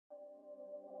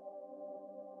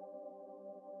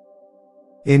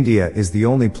India is the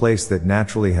only place that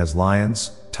naturally has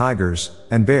lions, tigers,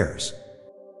 and bears.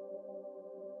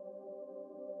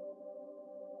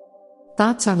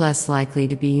 Thoughts are less likely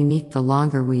to be unique the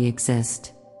longer we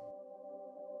exist.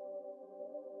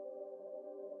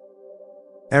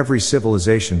 Every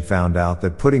civilization found out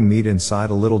that putting meat inside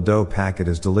a little dough packet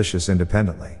is delicious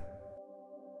independently.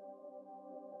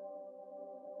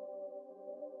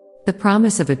 The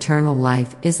promise of eternal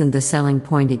life isn't the selling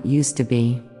point it used to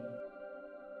be.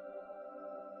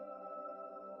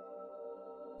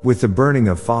 With the burning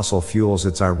of fossil fuels,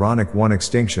 it's ironic one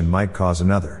extinction might cause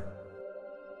another.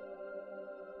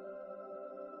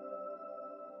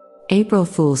 April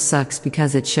Fool's sucks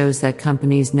because it shows that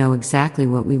companies know exactly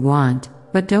what we want,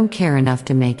 but don't care enough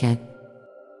to make it.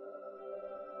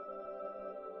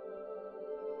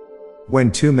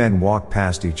 When two men walk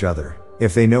past each other,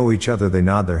 if they know each other they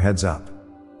nod their heads up.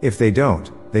 If they don't,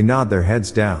 they nod their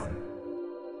heads down.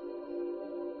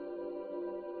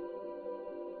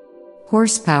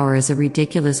 Horsepower is a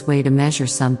ridiculous way to measure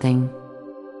something.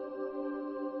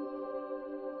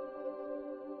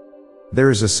 There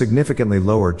is a significantly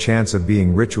lower chance of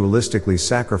being ritualistically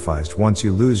sacrificed once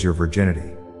you lose your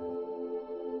virginity.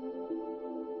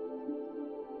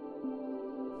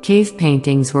 Cave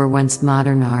paintings were once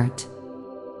modern art.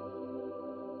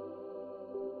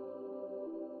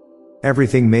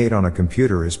 Everything made on a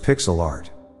computer is pixel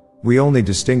art. We only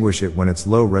distinguish it when it's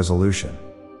low resolution.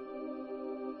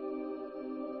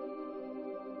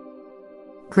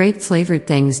 Grape-flavored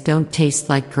things don't taste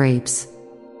like grapes.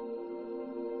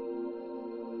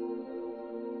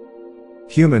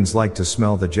 Humans like to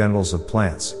smell the genitals of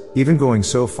plants, even going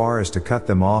so far as to cut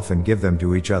them off and give them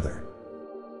to each other.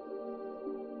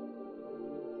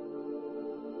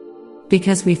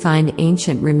 Because we find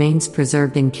ancient remains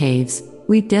preserved in caves,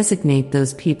 we designate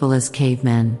those people as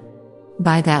cavemen.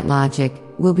 By that logic,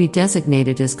 we'll be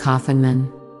designated as coffinmen.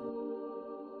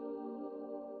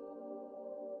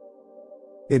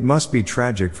 It must be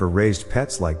tragic for raised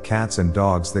pets like cats and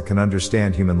dogs that can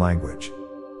understand human language,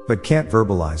 but can't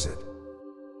verbalize it.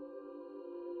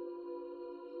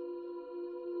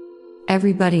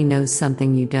 Everybody knows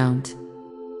something you don't.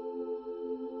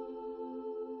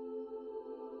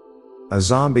 A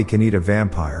zombie can eat a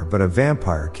vampire, but a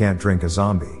vampire can't drink a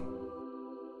zombie.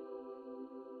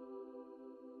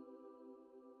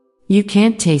 You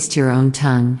can't taste your own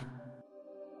tongue.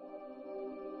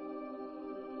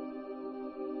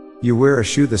 You wear a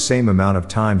shoe the same amount of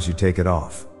times you take it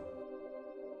off.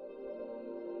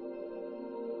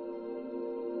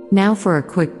 Now for a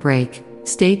quick break.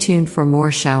 Stay tuned for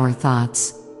more shower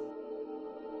thoughts.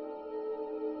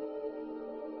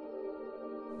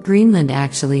 Greenland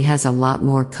actually has a lot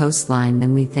more coastline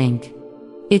than we think.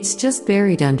 It's just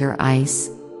buried under ice.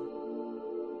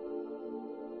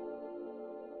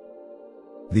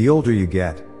 The older you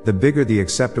get, the bigger the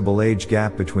acceptable age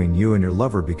gap between you and your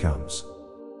lover becomes.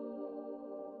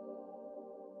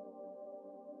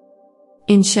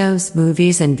 In shows,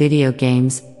 movies, and video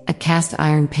games, a cast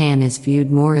iron pan is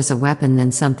viewed more as a weapon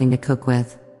than something to cook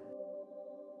with.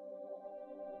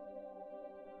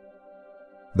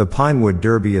 The Pinewood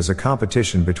Derby is a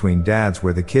competition between dads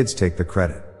where the kids take the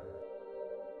credit.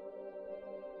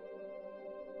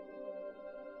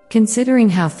 Considering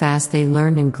how fast they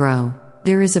learn and grow,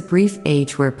 there is a brief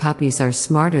age where puppies are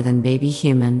smarter than baby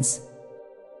humans.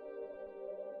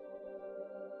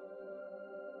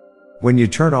 When you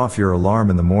turn off your alarm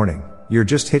in the morning, you're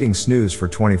just hitting snooze for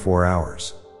 24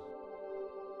 hours.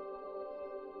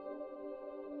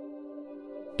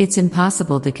 It's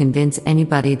impossible to convince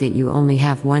anybody that you only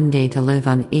have one day to live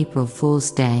on April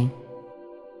Fool's Day.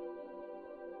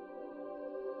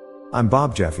 I'm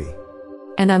Bob Jeffy.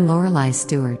 And I'm Lorelei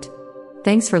Stewart.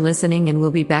 Thanks for listening, and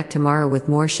we'll be back tomorrow with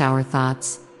more shower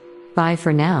thoughts. Bye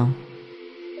for now.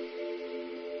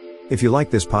 If you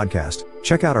like this podcast,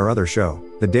 check out our other show,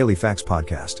 the Daily Facts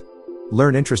Podcast.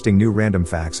 Learn interesting new random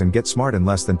facts and get smart in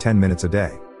less than 10 minutes a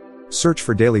day. Search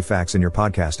for Daily Facts in your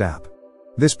podcast app.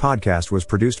 This podcast was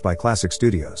produced by Classic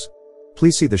Studios.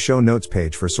 Please see the show notes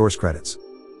page for source credits.